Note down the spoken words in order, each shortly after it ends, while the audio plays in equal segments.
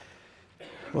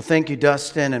Well, thank you,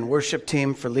 Dustin and worship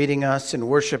team, for leading us in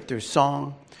worship through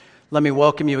song. Let me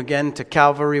welcome you again to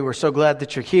Calvary. We're so glad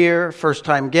that you're here,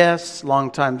 first-time guests,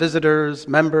 long-time visitors,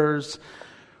 members.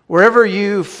 Wherever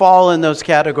you fall in those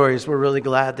categories, we're really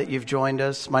glad that you've joined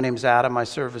us. My name's Adam. I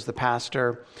serve as the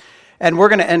pastor. And we're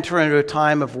going to enter into a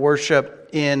time of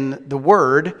worship in the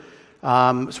Word.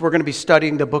 So we're going to be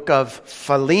studying the book of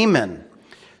Philemon.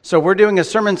 So we're doing a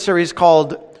sermon series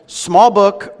called Small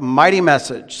Book, Mighty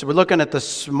Message. So we're looking at the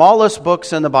smallest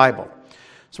books in the Bible.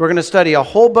 So we're going to study a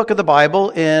whole book of the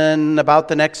Bible in about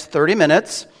the next 30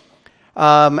 minutes.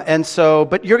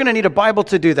 But you're going to need a Bible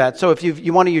to do that. So if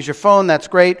you want to use your phone, that's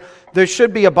great. There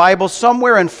should be a Bible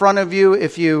somewhere in front of you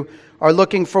if you are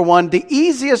looking for one. The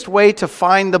easiest way to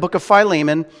find the book of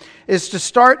Philemon is to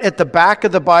start at the back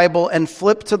of the Bible and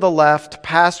flip to the left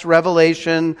past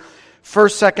Revelation,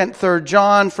 1st, 2nd, 3rd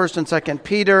John, 1st and 2nd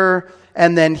Peter,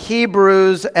 and then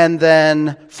Hebrews, and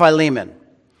then Philemon.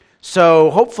 So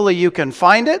hopefully you can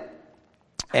find it,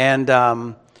 and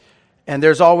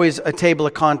there's always a table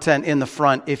of content in the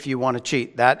front if you want to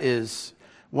cheat. This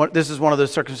is one of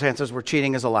those circumstances where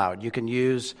cheating is allowed. You can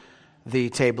use the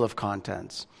table of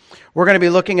contents. We're going to be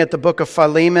looking at the book of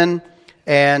Philemon,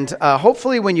 and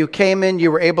hopefully when you came in,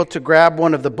 you were able to grab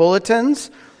one of the bulletins.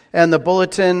 And the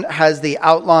bulletin has the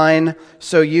outline,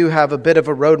 so you have a bit of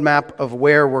a roadmap of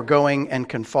where we're going and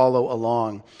can follow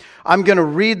along. I'm going to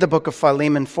read the book of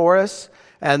Philemon for us,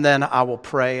 and then I will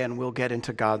pray, and we'll get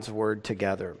into God's Word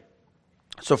together.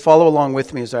 So follow along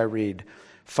with me as I read.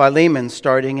 Philemon,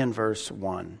 starting in verse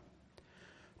 1.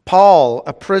 Paul,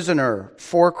 a prisoner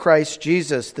for Christ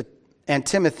Jesus, and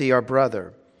Timothy, our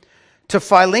brother. To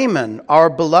Philemon, our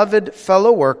beloved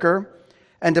fellow worker,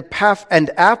 and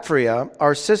Apphia,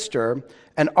 our sister,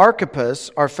 and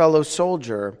Archippus, our fellow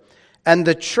soldier, and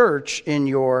the church in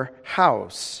your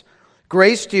house.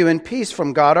 Grace to you and peace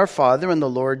from God our Father and the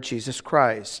Lord Jesus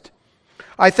Christ.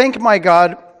 I thank my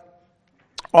God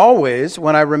always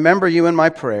when I remember you in my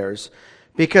prayers,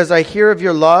 because I hear of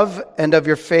your love and of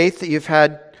your faith that you've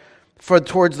had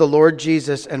towards the Lord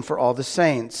Jesus and for all the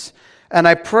saints. And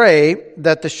I pray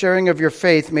that the sharing of your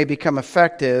faith may become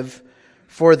effective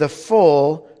for the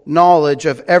full knowledge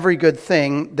of every good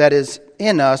thing that is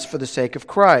in us for the sake of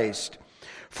Christ.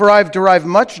 For I've derived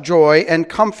much joy and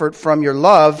comfort from your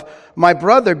love, my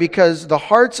brother, because the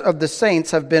hearts of the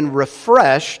saints have been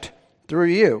refreshed through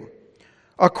you.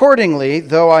 Accordingly,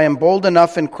 though I am bold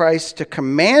enough in Christ to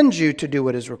command you to do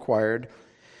what is required,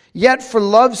 yet for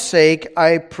love's sake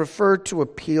I prefer to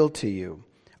appeal to you.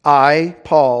 I,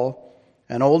 Paul,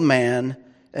 an old man,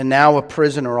 and now a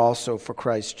prisoner also for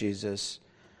Christ Jesus,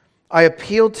 I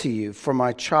appeal to you for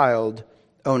my child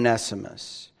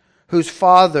Onesimus, whose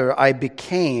father I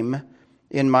became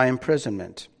in my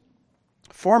imprisonment.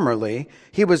 Formerly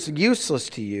he was useless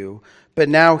to you, but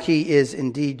now he is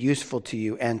indeed useful to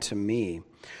you and to me.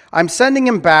 I'm sending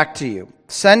him back to you,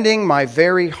 sending my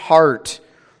very heart.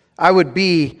 I would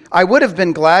have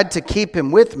been glad to keep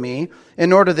him with me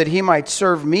in order that he might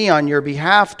serve me on your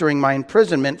behalf during my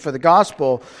imprisonment for the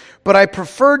gospel. But I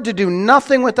preferred to do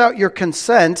nothing without your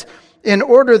consent in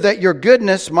order that your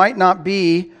goodness might not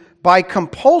be by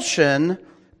compulsion,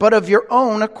 but of your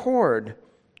own accord.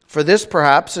 For this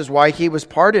perhaps is why he was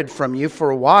parted from you for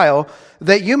a while,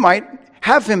 that you might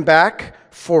have him back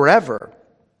forever.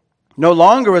 No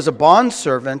longer as a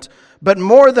bondservant, but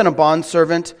more than a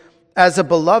bondservant, as a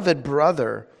beloved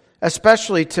brother,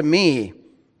 especially to me,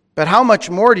 but how much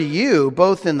more to you,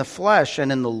 both in the flesh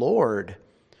and in the Lord.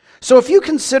 So if you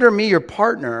consider me your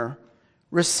partner,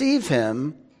 receive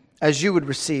him as you would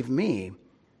receive me.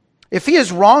 If he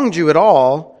has wronged you at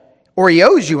all, or he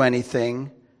owes you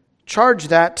anything, charge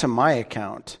that to my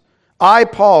account. I,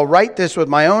 Paul, write this with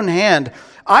my own hand.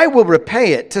 I will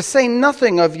repay it, to say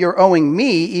nothing of your owing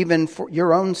me, even for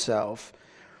your own self.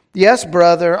 Yes,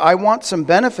 brother, I want some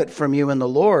benefit from you in the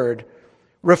Lord.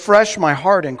 Refresh my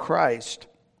heart in Christ.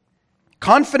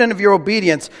 Confident of your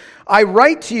obedience, I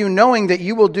write to you knowing that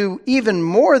you will do even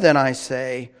more than I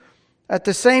say. At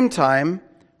the same time,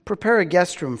 prepare a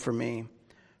guest room for me,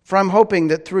 for I'm hoping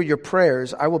that through your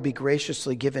prayers I will be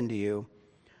graciously given to you.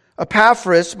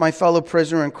 Epaphras, my fellow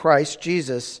prisoner in Christ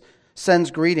Jesus,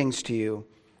 sends greetings to you.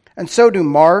 And so do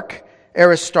Mark,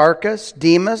 Aristarchus,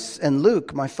 Demas, and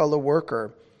Luke, my fellow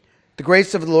worker. The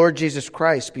grace of the Lord Jesus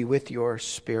Christ be with your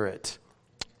spirit.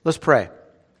 Let's pray.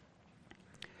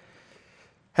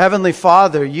 Heavenly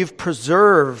Father, you've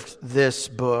preserved this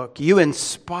book. You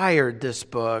inspired this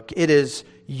book. It is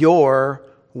your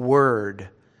word.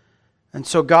 And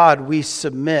so, God, we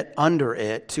submit under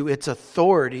it to its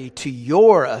authority, to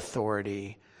your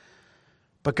authority.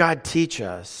 But God, teach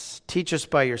us. Teach us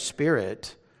by your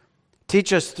Spirit.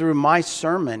 Teach us through my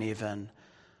sermon even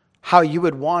how you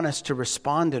would want us to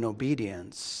respond in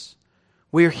obedience.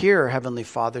 We're here, Heavenly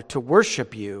Father, to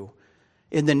worship you.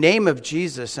 In the name of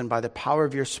Jesus and by the power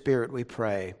of your Spirit, we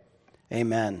pray.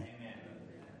 Amen.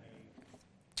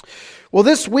 Well,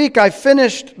 this week I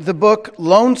finished the book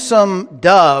Lonesome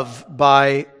Dove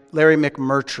by Larry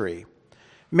McMurtry.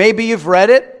 Maybe you've read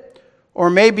it, or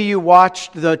maybe you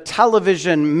watched the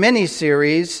television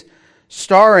miniseries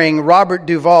starring Robert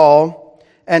Duvall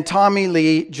and Tommy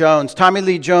Lee Jones. Tommy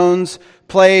Lee Jones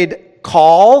played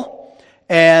Call,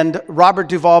 and Robert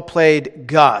Duvall played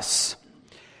Gus.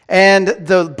 And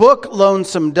the book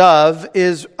Lonesome Dove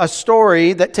is a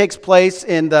story that takes place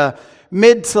in the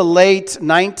mid to late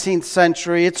 19th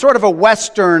century. It's sort of a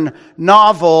Western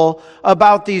novel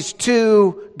about these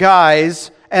two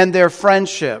guys and their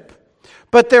friendship.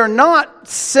 But they're not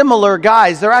similar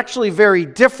guys. They're actually very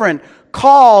different.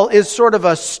 Call is sort of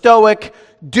a stoic,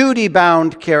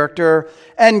 duty-bound character,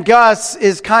 and Gus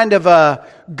is kind of a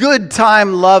good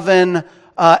time-loving,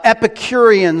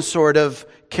 Epicurean sort of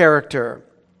character.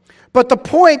 But the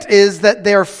point is that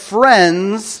they're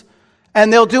friends,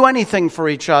 and they'll do anything for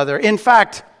each other. In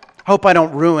fact, I hope I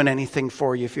don't ruin anything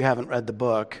for you if you haven't read the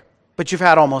book, but you've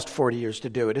had almost 40 years to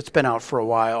do it. It's been out for a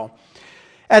while.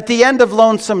 At the end of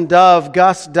Lonesome Dove,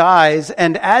 Gus dies,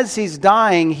 and as he's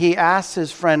dying, he asks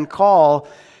his friend Call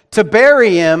to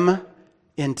bury him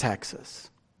in Texas.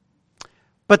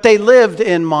 But they lived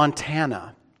in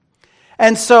Montana.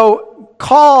 And so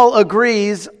Call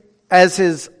agrees, as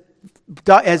his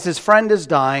friend is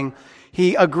dying,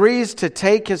 he agrees to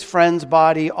take his friend's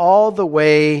body all the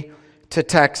way to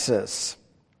Texas.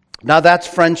 Now that's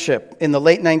friendship in the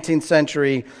late 19th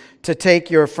century, to take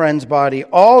your friend's body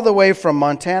all the way from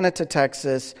Montana to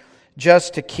Texas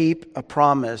just to keep a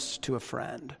promise to a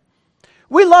friend.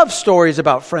 We love stories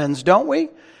about friends, don't we?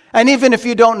 And even if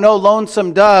you don't know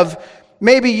Lonesome Dove,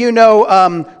 maybe you know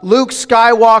Luke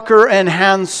Skywalker and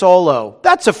Han Solo.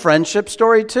 That's a friendship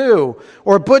story too.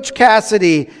 Or Butch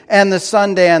Cassidy and the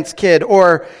Sundance Kid.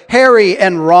 Or Harry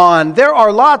and Ron. There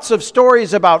are lots of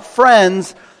stories about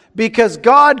friends because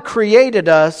God created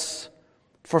us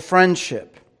for friendship.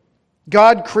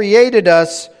 God created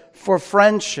us for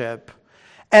friendship.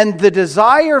 And the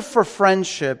desire for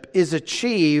friendship is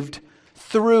achieved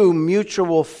through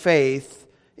mutual faith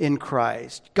in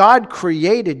Christ. God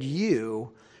created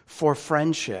you for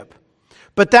friendship.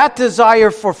 But that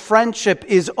desire for friendship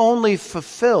is only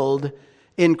fulfilled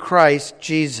in Christ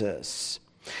Jesus.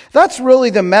 That's really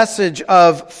the message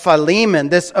of Philemon,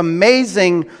 this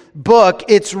amazing book.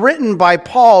 It's written by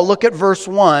Paul. Look at verse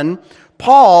 1.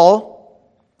 Paul,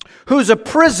 who's a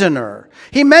prisoner.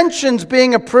 He mentions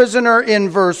being a prisoner in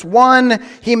verse 1.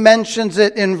 He mentions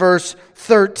it in verse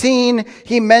 13.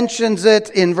 He mentions it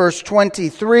in verse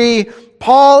 23.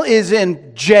 Paul is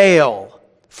in jail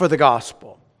for the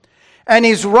gospel. And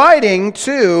he's writing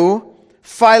to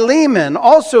Philemon,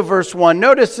 also verse 1.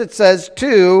 Notice it says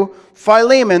to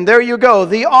Philemon. There you go.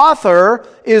 The author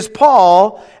is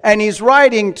Paul, and he's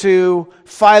writing to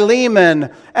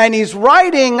Philemon. And he's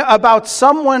writing about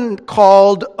someone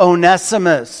called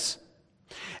Onesimus.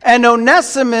 And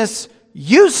Onesimus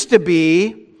used to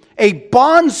be a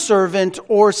bondservant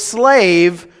or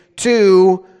slave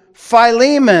to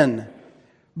Philemon.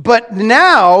 But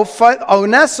now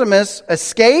Onesimus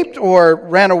escaped or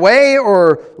ran away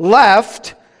or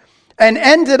left and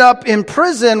ended up in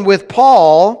prison with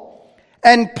Paul,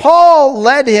 and Paul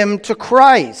led him to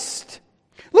Christ.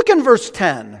 Look in verse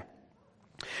 10.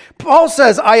 Paul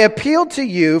says, I appeal to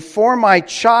you for my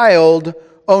child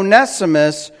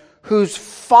Onesimus, whose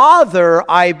father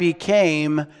I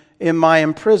became in my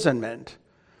imprisonment.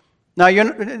 Now,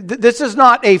 this is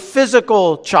not a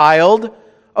physical child.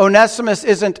 Onesimus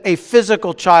isn't a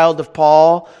physical child of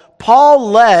Paul.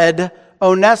 Paul led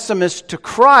Onesimus to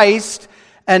Christ,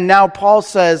 and now Paul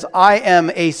says, I am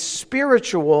a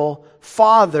spiritual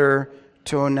father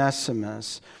to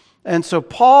Onesimus. And so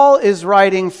Paul is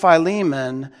writing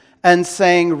Philemon and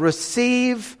saying,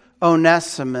 receive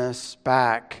Onesimus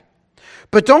back.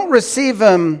 But don't receive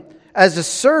him as a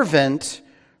servant,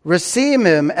 receive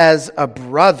him as a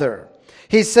brother.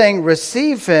 He's saying,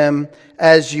 receive him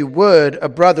as you would a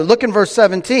brother. Look in verse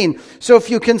 17. So if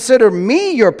you consider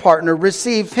me your partner,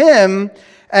 receive him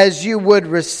as you would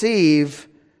receive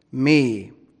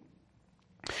me.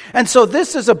 And so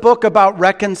this is a book about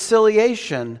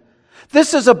reconciliation.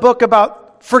 This is a book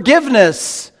about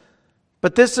forgiveness.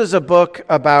 But this is a book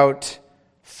about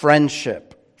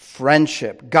friendship,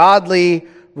 godly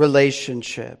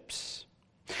relationships.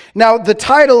 Now, the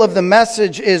title of the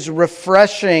message is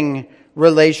Refreshing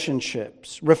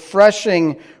Relationships.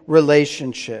 Refreshing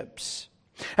Relationships.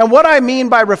 And what I mean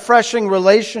by refreshing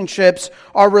relationships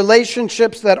are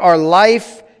relationships that are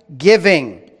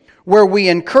life-giving, where we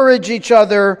encourage each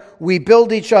other, we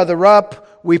build each other up,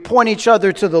 we point each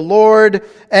other to the Lord,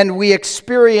 and we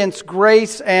experience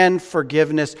grace and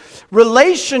forgiveness.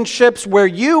 Relationships where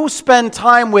you spend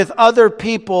time with other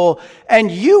people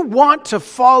and you want to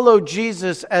follow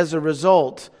Jesus as a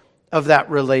result of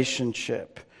that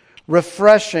relationship.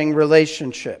 Refreshing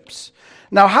relationships.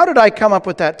 Now, how did I come up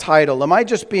with that title? Am I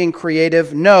just being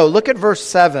creative? No. Look at verse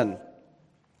 7.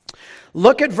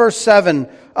 Look at verse 7,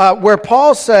 where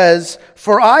Paul says,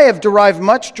 "For I have derived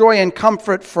much joy and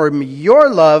comfort from your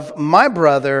love, my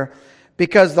brother,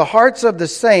 because the hearts of the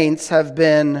saints have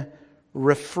been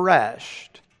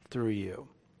refreshed through you."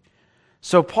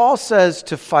 So Paul says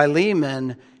to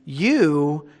Philemon,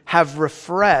 "You have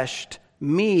refreshed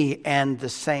me and the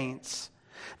saints."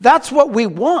 That's what we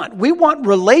want. We want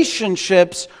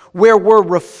relationships where we're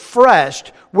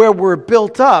refreshed, where we're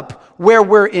built up, where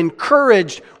we're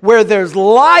encouraged, where there's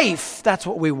life. That's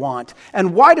what we want.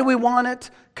 And why do we want it?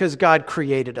 Because God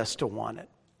created us to want it.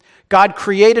 God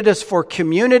created us for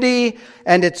community,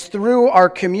 and it's through our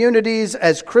communities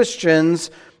as Christians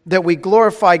that we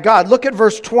glorify God. Look at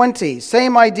verse 20.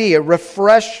 Same idea,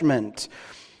 refreshment.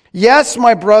 "Yes,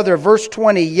 my brother," verse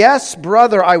 20, "Yes,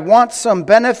 brother, I want some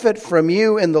benefit from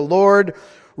you in the Lord.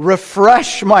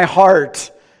 Refresh my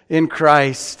heart in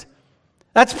Christ."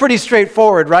 That's pretty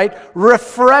straightforward, right?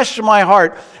 Refresh my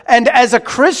heart. And as a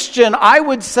Christian, I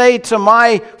would say to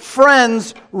my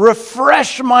friends,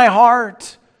 refresh my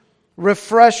heart.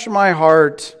 Refresh my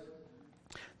heart.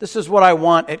 This is what I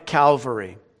want at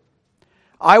Calvary.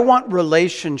 I want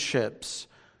relationships.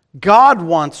 God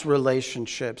wants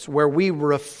relationships where we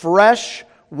refresh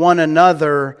one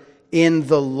another in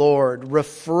the Lord.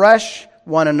 Refresh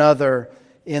one another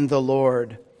in the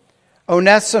Lord.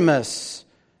 Onesimus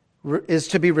is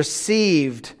to be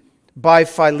received by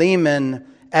Philemon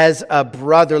as a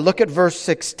brother. Look at verse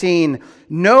 16.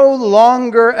 "No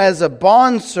longer as a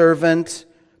bondservant,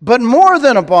 but more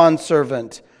than a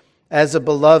bondservant, as a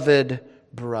beloved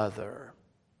brother."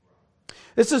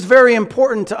 This is very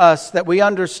important to us that we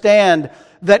understand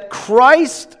that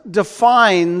Christ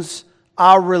defines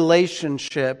our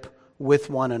relationship with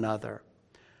one another.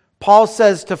 Paul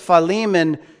says to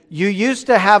Philemon, you used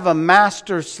to have a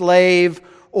master-slave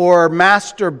or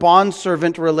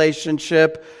master-bondservant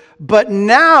relationship, but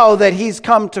now that he's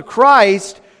come to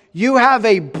Christ, you have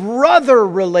a brother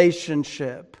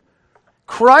relationship.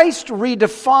 Christ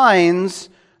redefines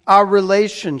our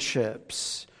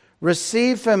relationships.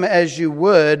 Receive him as you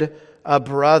would a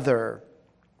brother.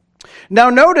 Now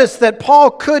notice that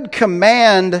Paul could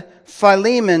command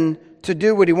Philemon to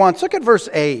do what he wants. Look at verse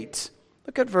 8.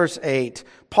 Look at verse 8.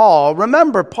 Paul,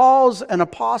 remember, Paul's an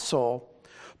apostle.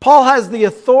 Paul has the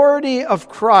authority of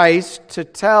Christ to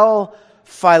tell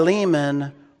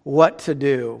Philemon what to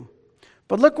do.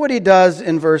 But look what he does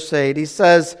in verse 8. He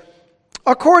says,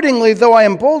 "Accordingly, though I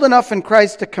am bold enough in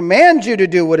Christ to command you to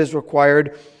do what is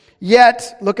required,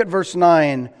 yet," look at verse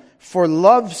 9, "for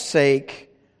love's sake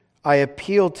I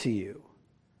appeal to you."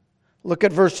 Look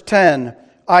at verse 10,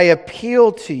 "I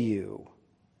appeal to you."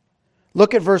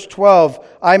 Look at verse 12.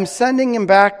 "I'm sending him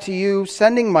back to you,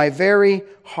 sending my very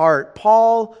heart."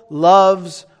 Paul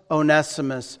loves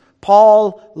Onesimus.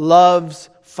 Paul loves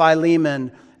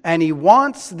Philemon. And he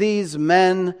wants these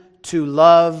men to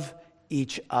love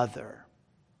each other.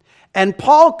 And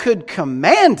Paul could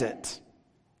command it,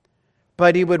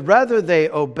 but he would rather they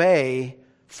obey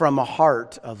from a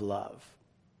heart of love.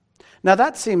 Now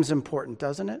that seems important,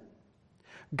 doesn't it?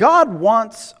 God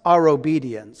wants our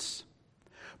obedience.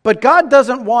 But God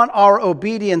doesn't want our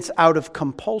obedience out of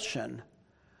compulsion.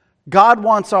 God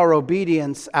wants our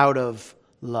obedience out of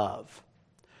love.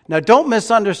 Now, don't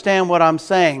misunderstand what I'm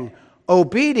saying.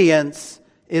 Obedience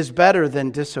is better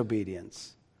than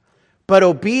disobedience. But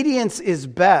obedience is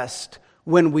best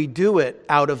when we do it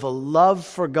out of a love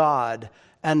for God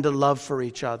and a love for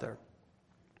each other.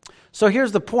 So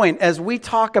here's the point. As we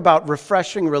talk about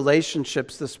refreshing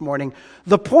relationships this morning,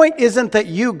 the point isn't that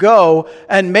you go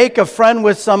and make a friend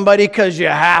with somebody because you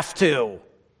have to.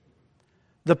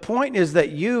 The point is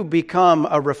that you become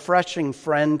a refreshing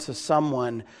friend to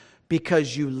someone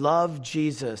because you love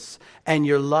Jesus and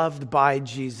you're loved by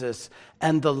Jesus,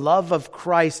 and the love of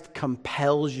Christ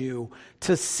compels you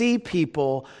to see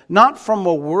people not from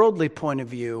a worldly point of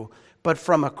view, but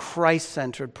from a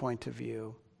Christ-centered point of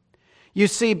view. You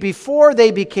see, before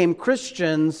they became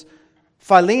Christians,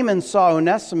 Philemon saw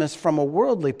Onesimus from a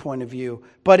worldly point of view,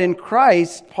 but in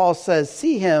Christ, Paul says,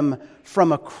 see him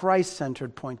from a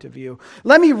Christ-centered point of view.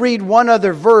 Let me read one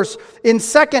other verse. In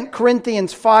 2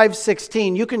 Corinthians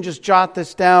 5:16, you can just jot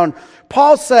this down.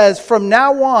 Paul says, from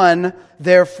now on,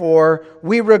 therefore,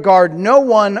 we regard no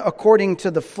one according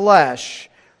to the flesh,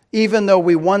 even though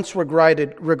we once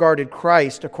regarded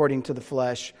Christ according to the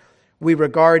flesh, we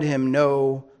regard him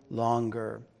no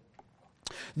longer.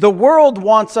 The world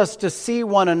wants us to see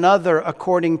one another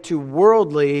according to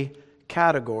worldly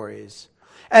categories.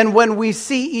 And when we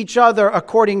see each other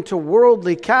according to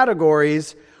worldly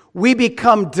categories, we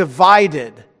become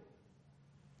divided.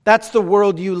 That's the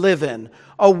world you live in.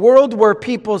 A world where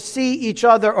people see each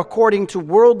other according to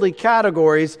worldly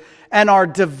categories and are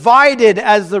divided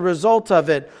as the result of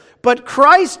it. But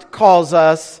Christ calls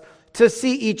us to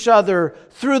see each other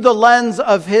through the lens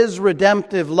of his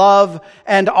redemptive love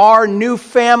and our new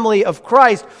family of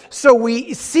Christ. So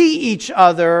we see each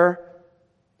other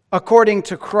according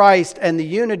to Christ and the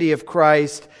unity of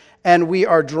Christ, and we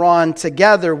are drawn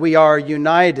together, we are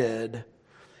united.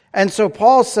 And so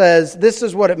Paul says this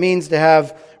is what it means to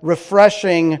have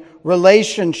refreshing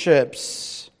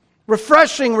relationships.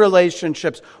 Refreshing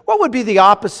relationships. What would be the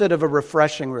opposite of a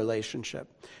refreshing relationship?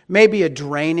 Maybe a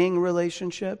draining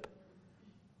relationship?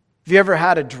 Have you ever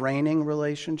had a draining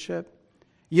relationship?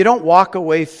 You don't walk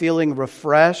away feeling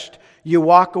refreshed. You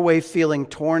walk away feeling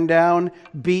torn down,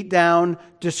 beat down,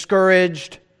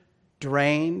 discouraged,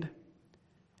 drained.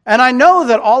 And I know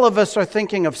that all of us are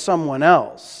thinking of someone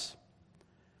else.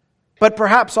 But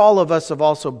perhaps all of us have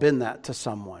also been that to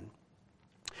someone.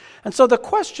 And so the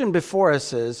question before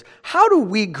us is, how do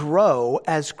we grow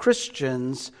as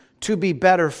Christians to be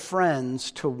better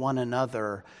friends to one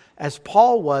another, as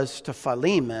Paul was to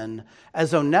Philemon,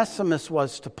 as Onesimus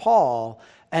was to Paul,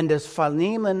 and as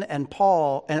Philemon and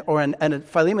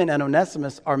Philemon and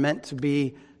Onesimus are meant to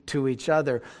be to each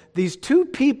other? These two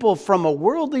people from a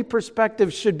worldly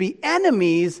perspective should be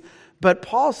enemies, but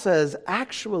Paul says,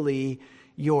 actually,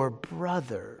 you're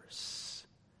brothers.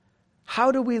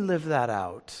 How do we live that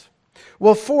out?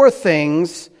 Well, 4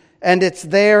 things, and it's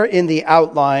there in the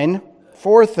outline.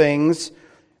 4 things: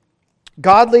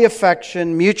 godly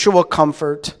affection, mutual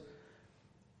comfort,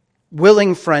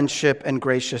 willing friendship, and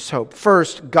gracious hope.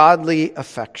 First, godly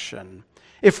affection.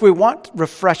 If we want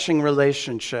refreshing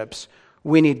relationships,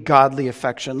 we need godly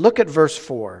affection. Look at verse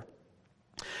 4.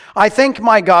 I thank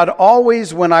my God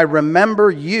always when I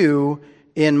remember you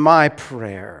in my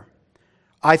prayer.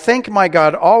 I thank my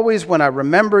God always when I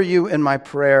remember you in my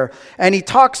prayer. And he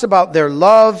talks about their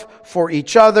love for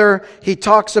each other. He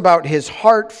talks about his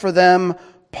heart for them.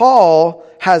 Paul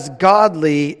has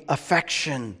godly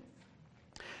affection.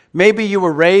 Maybe you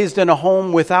were raised in a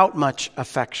home without much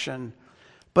affection.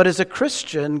 But as a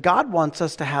Christian, God wants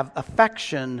us to have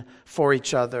affection for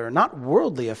each other. Not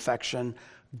worldly affection,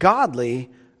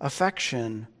 godly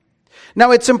affection.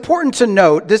 Now, it's important to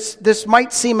note, this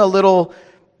might seem a little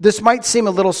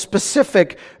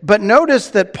specific, but notice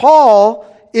that Paul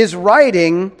is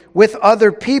writing with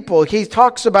other people. He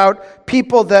talks about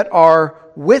people that are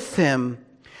with him.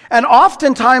 And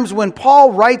oftentimes when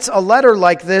Paul writes a letter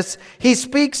like this, he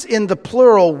speaks in the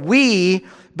plural, we,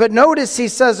 but notice he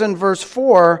says in verse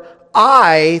 4,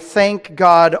 I thank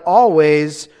God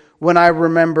always when I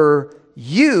remember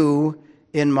you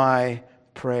in my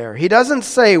prayer. He doesn't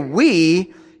say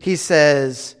we, he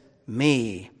says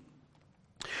me.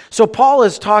 So Paul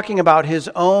is talking about his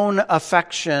own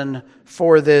affection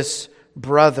for this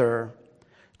brother.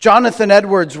 Jonathan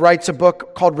Edwards writes a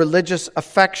book called Religious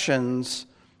Affections.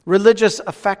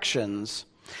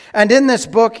 And in this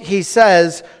book he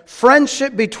says,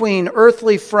 friendship between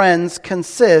earthly friends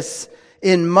consists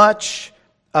in much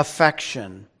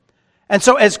affection. And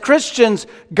so as Christians,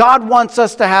 God wants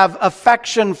us to have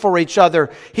affection for each other.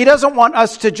 He doesn't want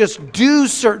us to just do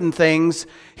certain things.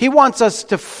 He wants us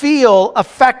to feel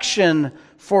affection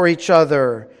for each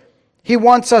other. He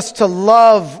wants us to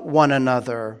love one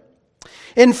another.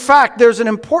 In fact, there's an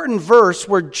important verse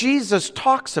where Jesus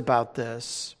talks about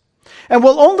this. And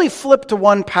we'll only flip to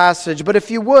one passage, but if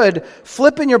you would,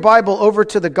 flip in your Bible over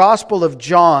to the Gospel of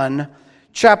John,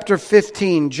 chapter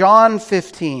 15. John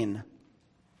 15.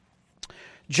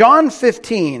 John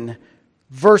 15,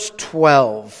 verse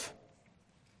 12.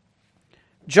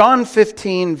 John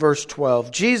 15, verse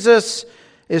 12. Jesus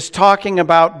is talking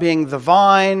about being the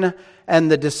vine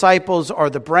and the disciples are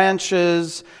the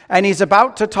branches. And he's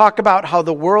about to talk about how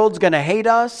the world's going to hate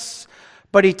us.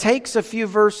 But he takes a few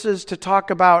verses to talk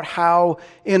about how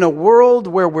in a world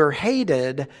where we're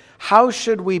hated, how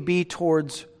should we be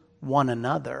towards one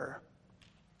another?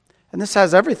 And this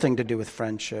has everything to do with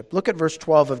friendship. Look at verse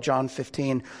 12 of John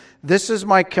 15. This is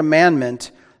my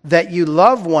commandment, that you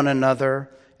love one another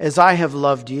as I have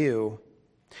loved you.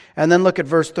 And then look at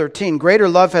verse 13. Greater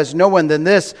love has no one than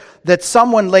this, that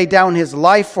someone lay down his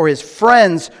life for his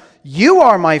friends. You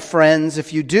are my friends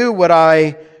if you do what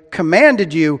I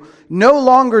commanded you. No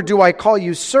longer do I call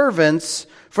you servants,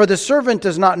 for the servant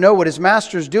does not know what his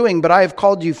master is doing, but I have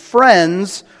called you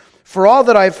friends. For all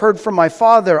that I have heard from my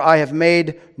Father, I have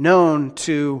made known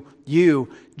to you.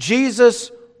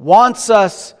 Jesus wants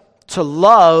us to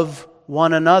love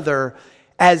one another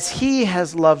as he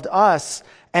has loved us.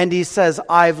 And he says,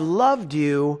 I've loved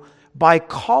you by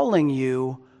calling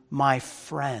you my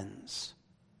friends.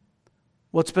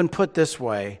 Well, it's been put this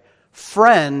way.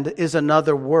 Friend is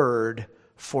another word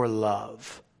for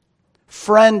love.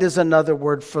 Friend is another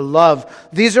word for love.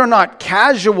 These are not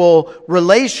casual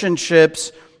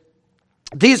relationships.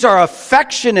 These are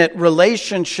affectionate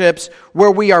relationships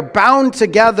where we are bound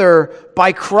together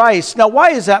by Christ. Now,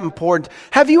 why is that important?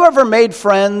 Have you ever made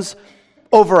friends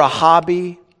over a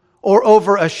hobby or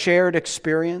over a shared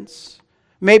experience?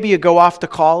 Maybe you go off to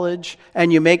college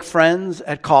and you make friends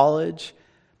at college,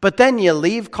 but then you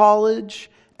leave college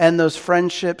and those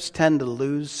friendships tend to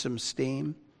lose some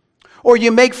steam. Or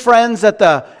you make friends at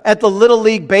the Little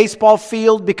League baseball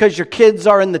field because your kids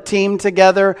are in the team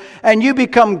together and you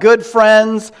become good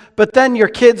friends, but then your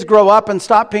kids grow up and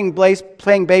stop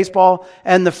playing baseball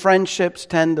and the friendships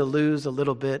tend to lose a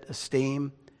little bit of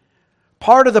steam.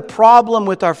 Part of the problem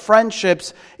with our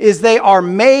friendships is they are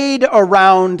made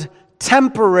around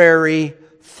temporary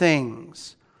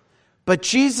things. But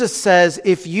Jesus says,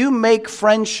 if you make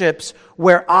friendships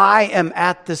where I am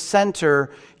at the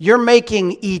center, you're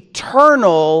making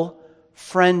eternal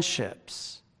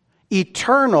friendships.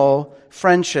 Eternal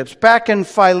friendships. Back in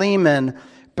Philemon,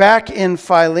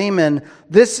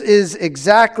 this is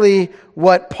exactly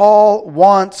what Paul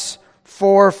wants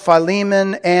for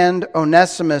Philemon and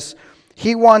Onesimus.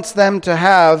 He wants them to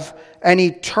have an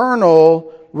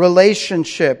eternal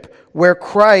relationship where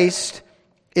Christ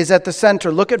is at the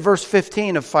center. Look at verse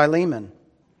 15 of Philemon.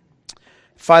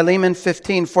 Philemon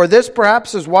 15. For this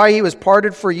perhaps is why he was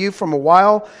parted for you from a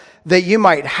while, that you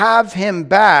might have him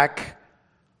back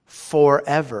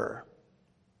forever.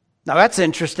 Now that's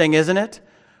interesting, isn't it?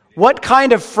 What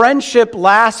kind of friendship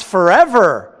lasts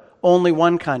forever? Only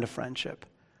one kind of friendship.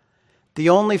 The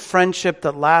only friendship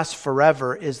that lasts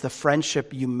forever is the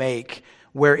friendship you make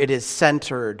where it is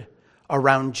centered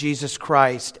around Jesus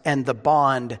Christ and the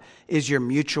bond is your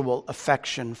mutual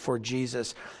affection for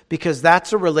Jesus. Because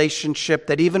that's a relationship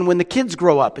that even when the kids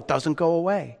grow up, it doesn't go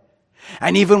away.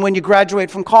 And even when you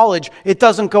graduate from college, it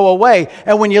doesn't go away.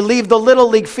 And when you leave the Little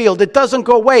League field, it doesn't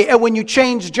go away. And when you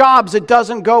change jobs, it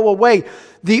doesn't go away.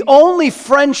 The only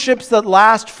friendships that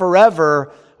last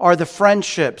forever are the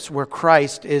friendships where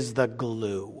Christ is the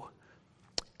glue.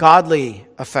 Godly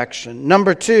affection.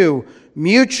 Number 2,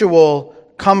 mutual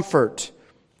comfort.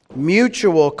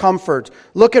 Mutual comfort.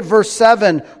 Look at verse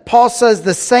 7. Paul says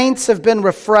the saints have been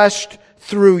refreshed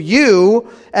through you.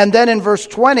 And then in verse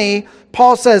 20,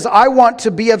 Paul says, I want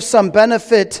to be of some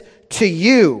benefit to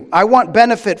you. I want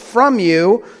benefit from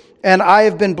you, and I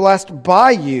have been blessed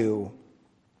by you.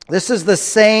 This is the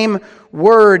same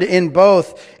word in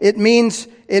both. It means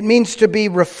to be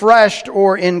refreshed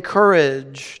or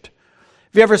encouraged.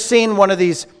 Have you ever seen one of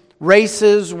these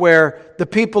races where the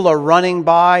people are running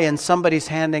by and somebody's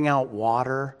handing out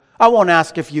water? I won't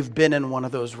ask if you've been in one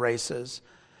of those races,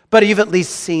 but you've at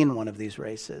least seen one of these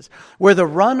races where the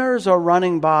runners are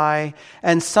running by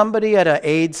and somebody at an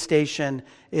aid station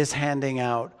is handing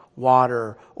out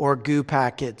water or goo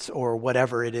packets or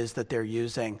whatever it is that they're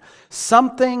using.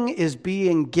 Something is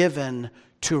being given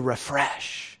to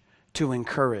refresh, to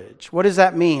encourage. What does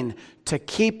that mean? To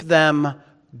keep them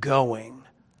going.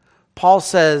 Paul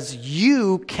says,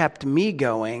 you kept me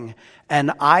going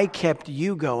and I kept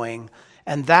you going.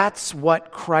 And that's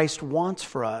what Christ wants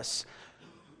for us.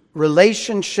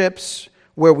 Relationships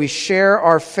where we share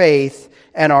our faith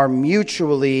and are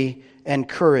mutually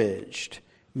encouraged.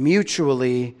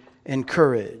 Mutually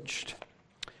encouraged.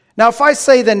 Now, if I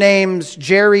say the names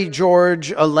Jerry,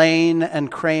 George, Elaine,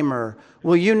 and Kramer,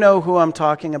 will you know who I'm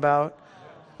talking about?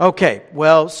 Okay,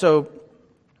 well, so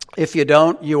if you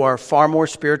don't, you are far more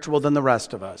spiritual than the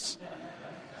rest of us.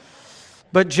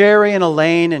 But Jerry and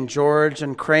Elaine and George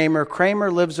and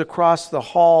Kramer lives across the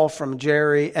hall from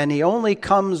Jerry, and he only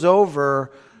comes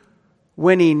over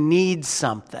when he needs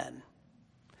something.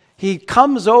 He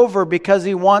comes over because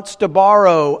he wants to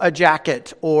borrow a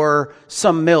jacket or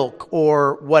some milk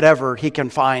or whatever he can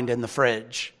find in the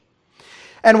fridge.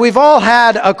 And we've all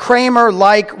had a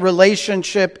Kramer-like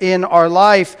relationship in our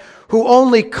life who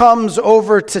only comes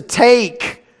over to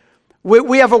take.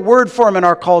 We have a word for them in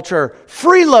our culture,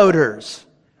 freeloaders.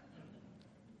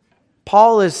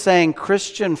 Paul is saying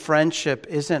Christian friendship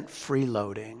isn't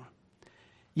freeloading.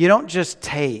 You don't just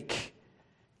take.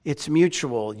 It's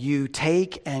mutual. You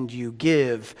take and you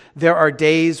give. There are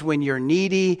days when you're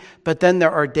needy, but then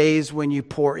there are days when you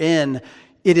pour in.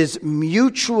 It is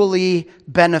mutually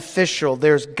beneficial.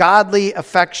 There's godly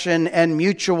affection and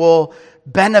mutual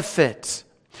benefit.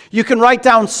 You can write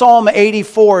down Psalm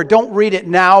 84. Don't read it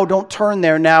now. Don't turn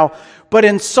there now. But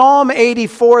in Psalm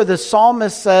 84, the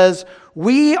psalmist says,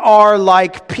 we are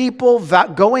like people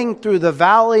going through the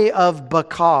valley of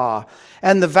Baca.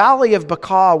 And the valley of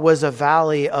Baca was a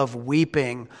valley of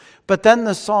weeping. But then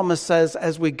the psalmist says,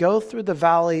 as we go through the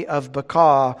valley of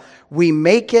Baca, we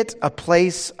make it a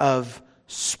place of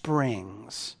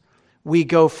springs. We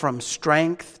go from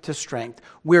strength to strength.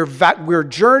 We're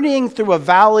journeying through a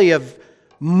valley of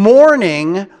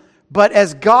mourning, but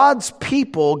as God's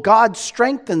people, God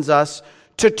strengthens us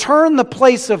to turn the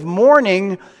place of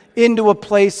mourning into a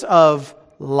place of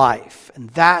life.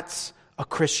 And that's a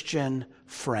Christian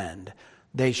friend.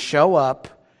 They show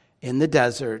up in the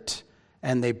desert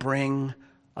and they bring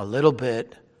a little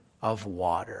bit of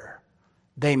water.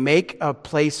 They make a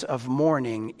place of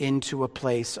mourning into a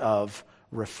place of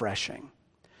refreshing.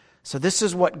 So this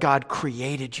is what God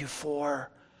created you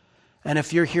for. And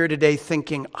if you're here today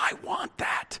thinking, I want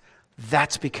that,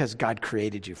 that's because God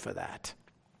created you for that.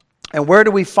 And where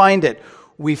do we find it?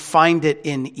 We find it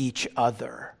in each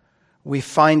other. We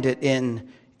find it in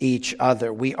each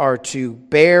other. We are to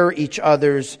bear each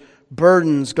other's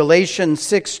burdens. Galatians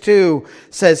 6:2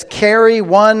 says, carry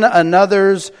one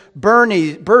another's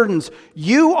burdens.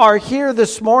 You are here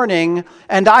this morning,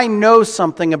 and I know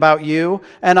something about you,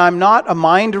 and I'm not a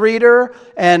mind reader,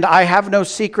 and I have no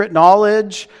secret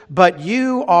knowledge, but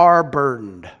you are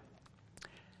burdened.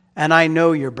 And I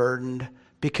know you're burdened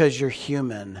because you're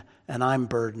human, and I'm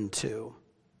burdened too.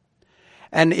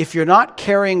 And if you're not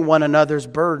carrying one another's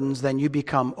burdens, then you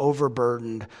become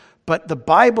overburdened. But the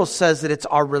Bible says that it's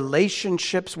our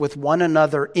relationships with one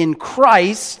another in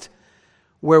Christ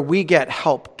where we get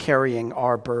help carrying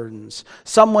our burdens.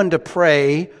 Someone to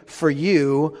pray for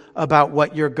you about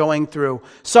what you're going through.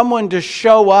 Someone to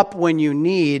show up when you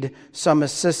need some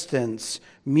assistance.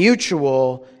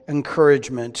 Mutual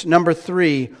encouragement. Number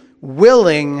 3,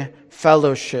 willing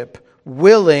fellowship.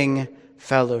 Willing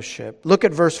fellowship. Look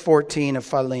at verse 14 of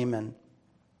Philemon.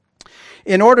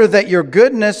 In order that your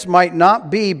goodness might not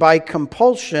be by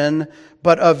compulsion,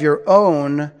 but of your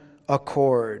own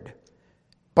accord.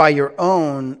 By your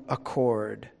own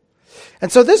accord.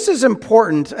 And so this is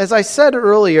important. As I said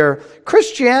earlier,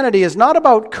 Christianity is not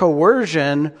about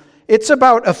coercion, it's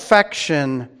about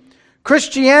affection.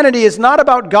 Christianity is not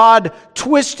about God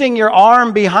twisting your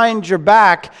arm behind your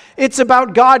back. It's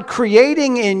about God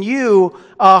creating in you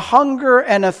a hunger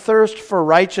and a thirst for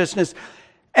righteousness.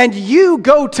 And you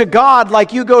go to God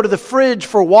like you go to the fridge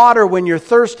for water when you're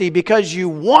thirsty because you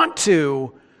want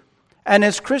to. And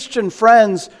as Christian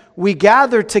friends, we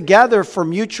gather together for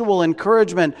mutual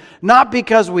encouragement, not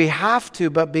because we have to,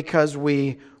 but because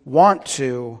we want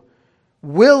to.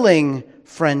 Willing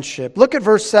friendship. Look at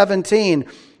verse 17.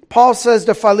 Paul says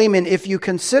to Philemon, if you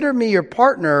consider me your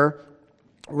partner,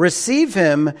 receive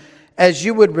him as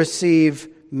you would receive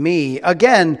me.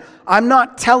 Again, I'm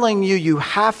not telling you you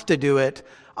have to do it.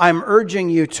 I'm urging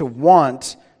you to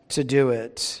want to do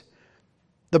it.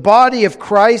 The body of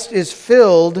Christ is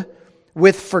filled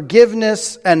with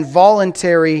forgiveness and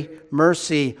voluntary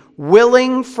mercy.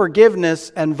 Willing forgiveness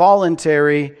and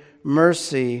voluntary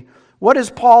mercy. What is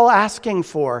Paul asking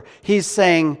for? He's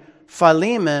saying,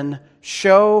 Philemon,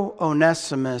 show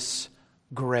Onesimus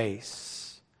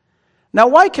grace. Now,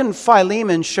 why can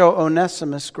Philemon show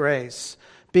Onesimus grace?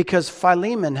 Because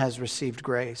Philemon has received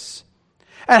grace.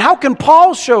 And how can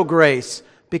Paul show grace?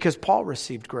 Because Paul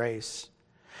received grace.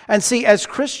 And see, as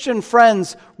Christian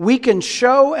friends, we can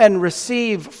show and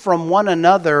receive from one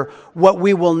another what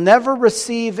we will never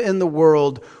receive in the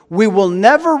world. We will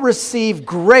never receive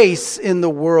grace in the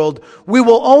world. We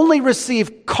will only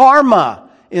receive karma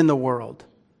in the world.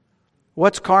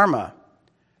 What's karma?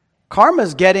 Karma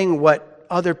is getting what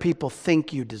other people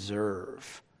think you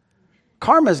deserve.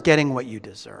 Karma is getting what you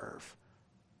deserve.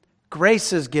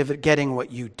 Grace is getting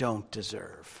what you don't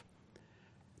deserve.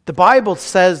 The Bible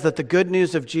says that the good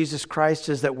news of Jesus Christ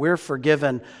is that we're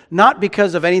forgiven not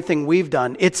because of anything we've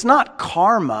done. It's not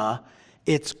karma,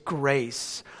 it's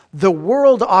grace. The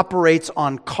world operates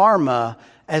on karma.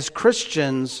 As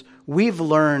Christians, we've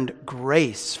learned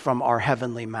grace from our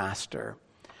Heavenly Master.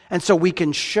 And so we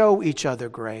can show each other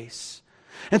grace.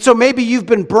 And so maybe you've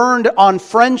been burned on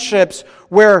friendships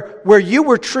where you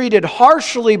were treated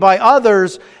harshly by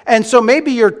others, and so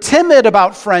maybe you're timid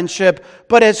about friendship,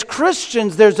 but as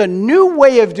Christians, there's a new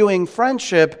way of doing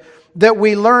friendship that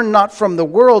we learn not from the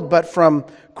world, but from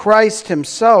Christ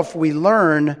himself. We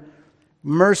learn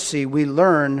mercy, we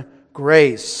learn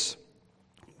grace,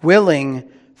 willing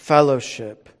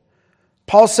fellowship.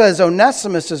 Paul says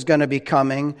Onesimus is going to be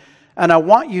coming, and I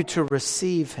want you to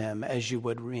receive him as you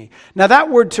would me. Now that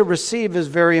word to receive is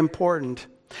very important.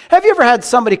 Have you ever had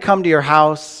somebody come to your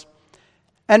house,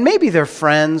 and maybe they're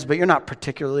friends, but you're not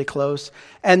particularly close,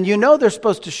 and you know they're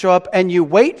supposed to show up, and you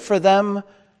wait for them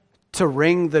to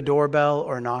ring the doorbell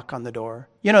or knock on the door?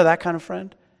 You know that kind of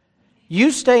friend?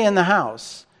 You stay in the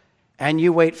house, and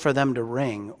you wait for them to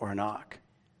ring or knock.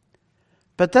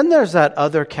 But then there's that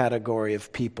other category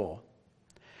of people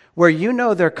where you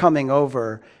know they're coming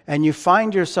over and you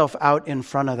find yourself out in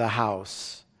front of the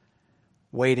house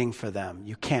waiting for them.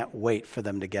 You can't wait for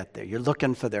them to get there. You're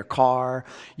looking for their car.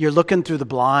 You're looking through the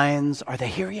blinds. Are they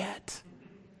here yet?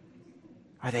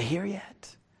 Are they here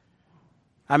yet?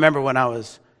 I remember when I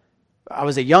was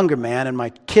a younger man and my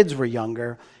kids were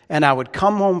younger, and I would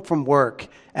come home from work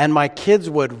and my kids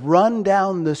would run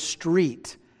down the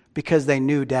street because they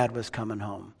knew Dad was coming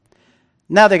home.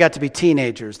 Now they got to be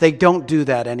teenagers. They don't do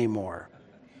that anymore.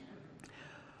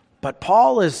 But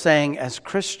Paul is saying, as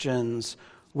Christians,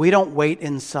 we don't wait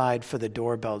inside for the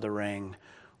doorbell to ring.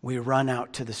 We run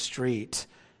out to the street,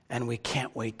 and we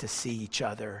can't wait to see each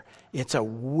other. It's a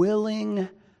willing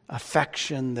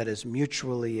affection that is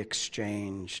mutually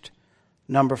exchanged.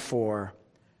 Number 4,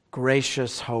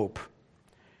 gracious hope.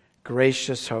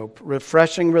 Gracious hope.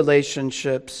 Refreshing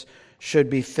relationships should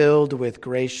be filled with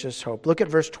gracious hope. Look at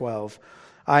verse 12.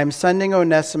 I am sending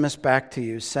Onesimus back to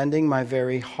you, sending my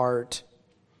very heart.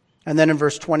 And then in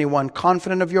verse 21,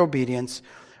 confident of your obedience,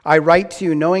 I write to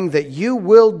you knowing that you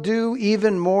will do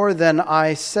even more than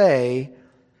I say.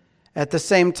 At the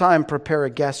same time, prepare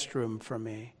a guest room for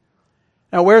me.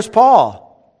 Now, where's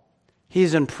Paul?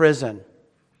 He's in prison.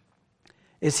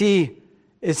 Is he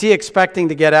expecting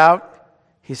to get out?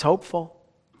 He's hopeful.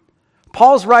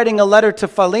 Paul's writing a letter to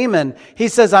Philemon. He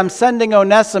says, I'm sending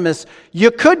Onesimus. You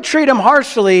could treat him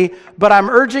harshly, but I'm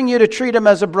urging you to treat him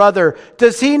as a brother.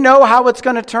 Does he know how it's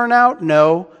going to turn out?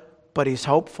 No, but he's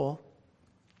hopeful.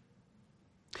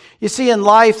 You see, in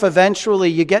life, eventually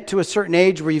you get to a certain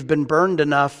age where you've been burned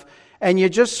enough and you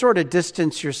just sort of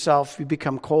distance yourself. You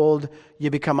become cold, you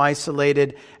become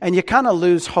isolated, and you kind of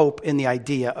lose hope in the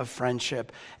idea of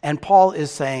friendship. And Paul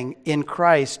is saying, in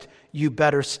Christ, you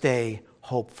better stay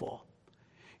hopeful.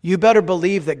 You better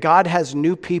believe that God has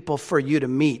new people for you to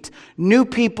meet, new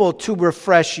people to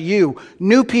refresh you,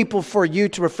 new people for you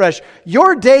to refresh.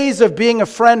 Your days of being a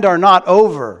friend are not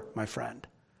over, my friend.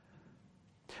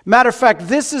 Matter of fact,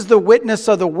 this is the witness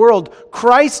of the world.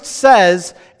 Christ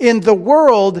says, in the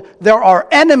world there are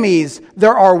enemies,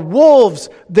 there are wolves,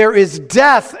 there is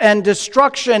death and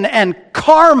destruction and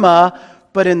karma,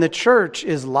 but in the church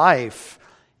is life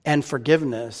and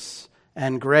forgiveness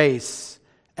and grace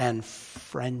and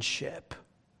friendship.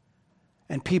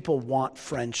 And people want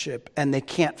friendship, and they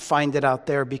can't find it out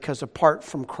there because apart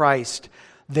from Christ,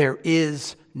 there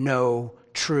is no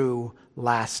true,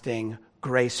 lasting,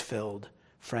 grace-filled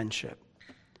friendship.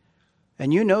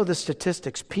 And you know the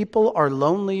statistics. People are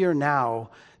lonelier now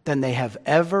than they have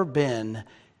ever been,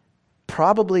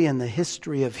 probably in the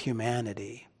history of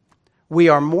humanity. We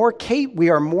are more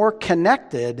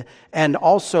connected and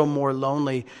also more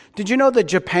lonely. Did you know that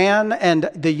Japan and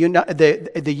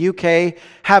the UK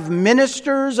have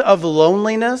ministers of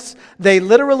loneliness? They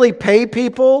literally pay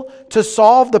people to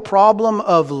solve the problem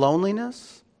of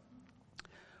loneliness.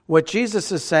 What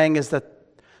Jesus is saying is that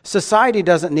society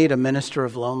doesn't need a minister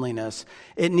of loneliness.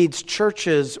 It needs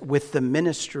churches with the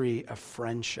ministry of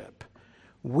friendship.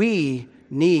 We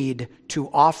need to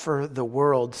offer the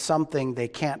world something they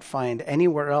can't find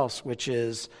anywhere else, which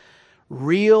is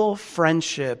real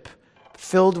friendship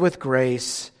filled with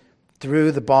grace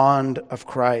through the bond of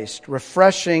Christ.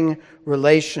 Refreshing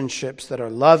relationships that are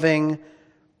loving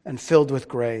and filled with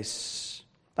grace.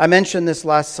 I mentioned this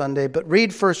last Sunday, but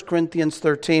read 1 Corinthians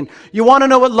 13. You want to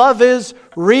know what love is?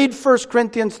 Read 1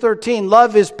 Corinthians 13.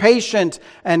 Love is patient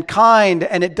and kind,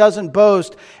 and it doesn't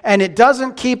boast, and it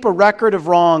doesn't keep a record of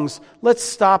wrongs. Let's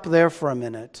stop there for a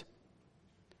minute.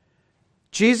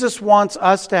 Jesus wants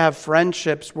us to have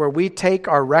friendships where we take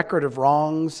our record of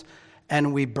wrongs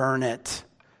and we burn it.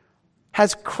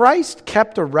 Has Christ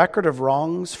kept a record of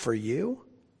wrongs for you?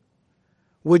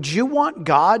 Would you want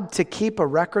God to keep a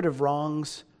record of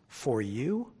wrongs for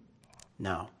you?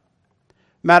 No.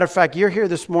 Matter of fact, you're here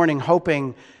this morning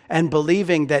hoping and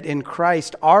believing that in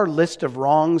Christ, our list of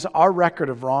wrongs, our record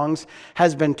of wrongs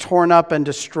has been torn up and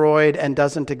destroyed and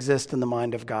doesn't exist in the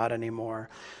mind of God anymore.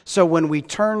 So when we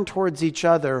turn towards each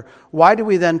other, why do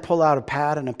we then pull out a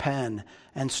pad and a pen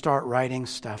and start writing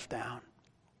stuff down?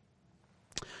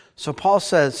 So Paul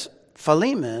says,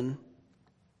 Philemon,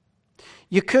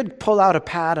 you could pull out a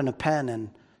pad and a pen and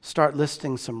start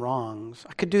listing some wrongs.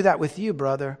 I could do that with you,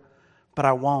 brother, but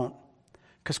I won't.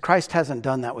 Because Christ hasn't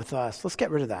done that with us. Let's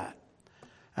get rid of that.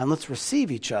 And let's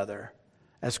receive each other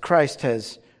as Christ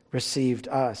has received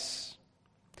us.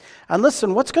 And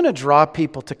listen, what's going to draw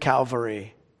people to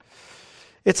Calvary?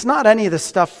 It's not any of the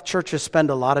stuff churches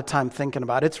spend a lot of time thinking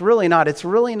about. It's really not. It's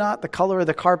really not the color of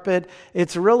the carpet.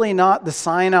 It's really not the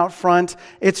sign out front.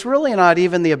 It's really not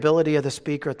even the ability of the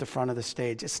speaker at the front of the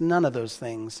stage. It's none of those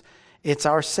things. It's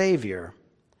our Savior.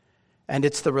 And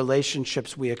it's the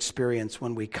relationships we experience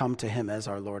when we come to Him as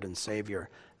our Lord and Savior.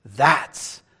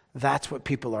 That's what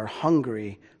people are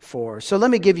hungry for. So let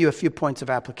me give you a few points of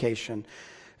application.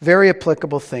 Very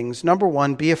applicable things. Number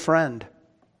one, be a friend.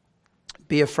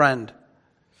 Be a friend.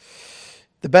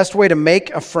 The best way to make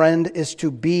a friend is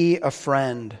to be a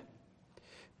friend.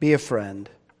 Be a friend.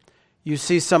 You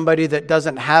see somebody that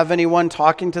doesn't have anyone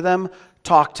talking to them,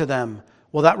 talk to them.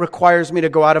 Well, that requires me to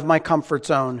go out of my comfort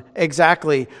zone.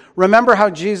 Exactly. Remember how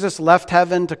Jesus left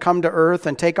heaven to come to earth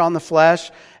and take on the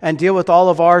flesh and deal with all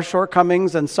of our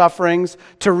shortcomings and sufferings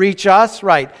to reach us?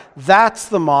 Right. That's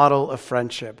the model of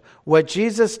friendship. What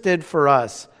Jesus did for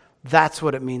us, that's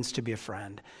what it means to be a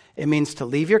friend. It means to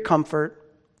leave your comfort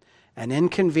and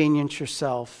inconvenience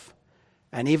yourself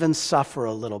and even suffer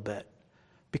a little bit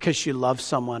because you love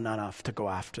someone enough to go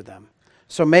after them.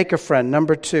 So make a friend.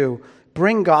 Number two,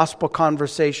 bring gospel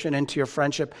conversation into your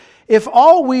friendship. If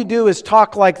all we do is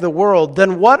talk like the world,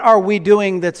 then what are we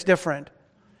doing that's different?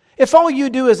 If all you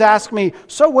do is ask me,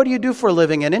 so what do you do for a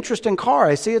living? An interesting car.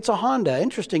 I see it's a Honda.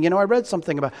 Interesting. I read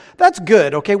something about. That's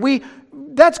good. Okay,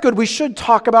 that's good. We should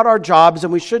talk about our jobs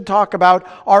and we should talk about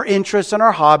our interests and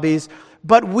our hobbies,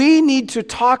 but we need to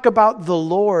talk about the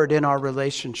Lord in our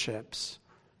relationships.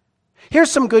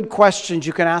 Here's some good questions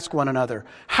you can ask one another.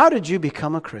 How did you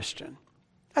become a Christian?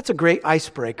 That's a great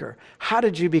icebreaker. How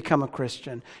did you become a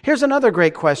Christian? Here's another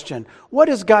great question. What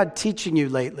is God teaching you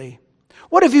lately?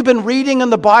 What have you been reading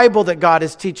in the Bible that God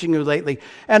is teaching you lately?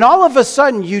 And all of a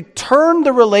sudden, you turn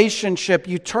the relationship,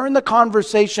 you turn the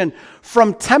conversation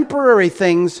from temporary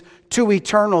things to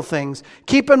eternal things.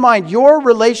 Keep in mind, your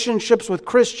relationships with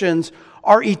Christians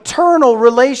are eternal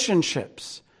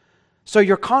relationships. So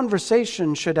your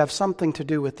conversation should have something to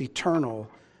do with eternal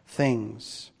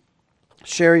things.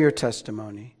 Share your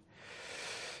testimony.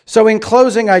 So in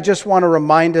closing, I just want to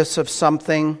remind us of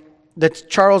something that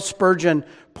Charles Spurgeon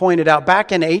pointed out.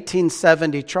 Back in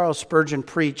 1870, Charles Spurgeon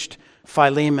preached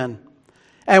Philemon.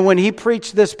 And when he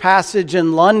preached this passage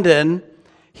in London,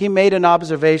 he made an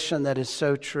observation that is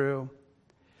so true.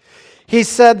 He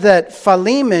said that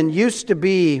Philemon used to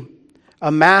be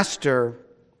a master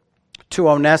to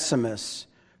Onesimus,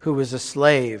 who was a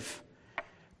slave.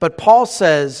 But Paul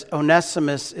says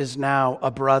Onesimus is now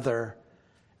a brother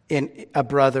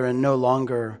and no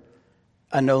longer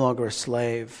a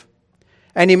slave.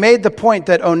 And he made the point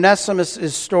that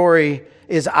Onesimus' story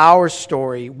is our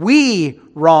story. We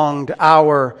wronged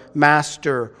our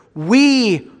master.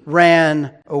 We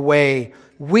ran away.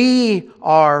 We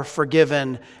are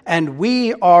forgiven, and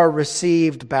we are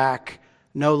received back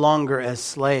no longer as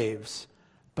slaves,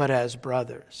 but as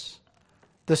brothers.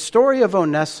 The story of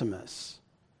Onesimus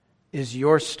is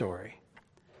your story.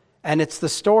 And it's the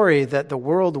story that the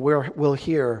world will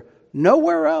hear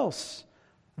nowhere else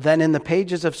than in the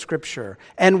pages of Scripture,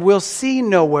 and will see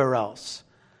nowhere else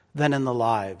than in the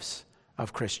lives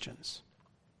of Christians.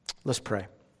 Let's pray.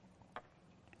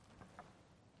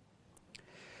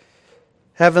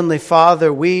 Heavenly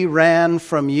Father, we ran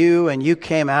from you and you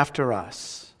came after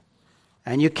us,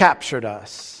 and you captured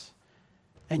us,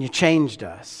 and you changed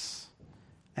us,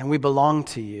 and we belong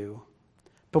to you.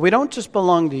 But we don't just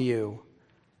belong to you,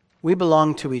 we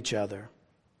belong to each other.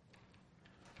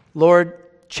 Lord,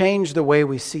 change the way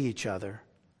we see each other.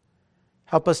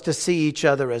 Help us to see each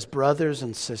other as brothers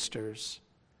and sisters.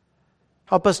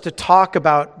 Help us to talk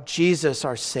about Jesus,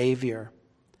 our Savior.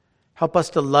 Help us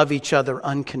to love each other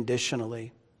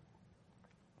unconditionally.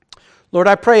 Lord,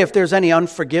 I pray if there's any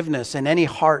unforgiveness in any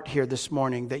heart here this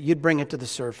morning, that you'd bring it to the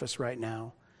surface right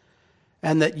now,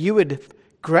 and that you would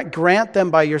grant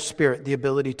them by your Spirit the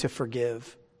ability to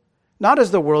forgive. Not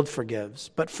as the world forgives,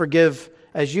 but forgive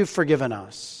as you've forgiven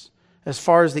us, as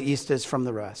far as the east is from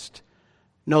the west,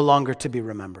 no longer to be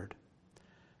remembered.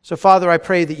 So So, Father, I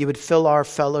pray that you would fill our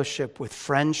fellowship with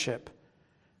friendship,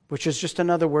 which is just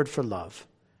another word for love.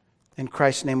 In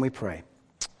Christ's name we pray.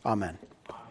 Amen.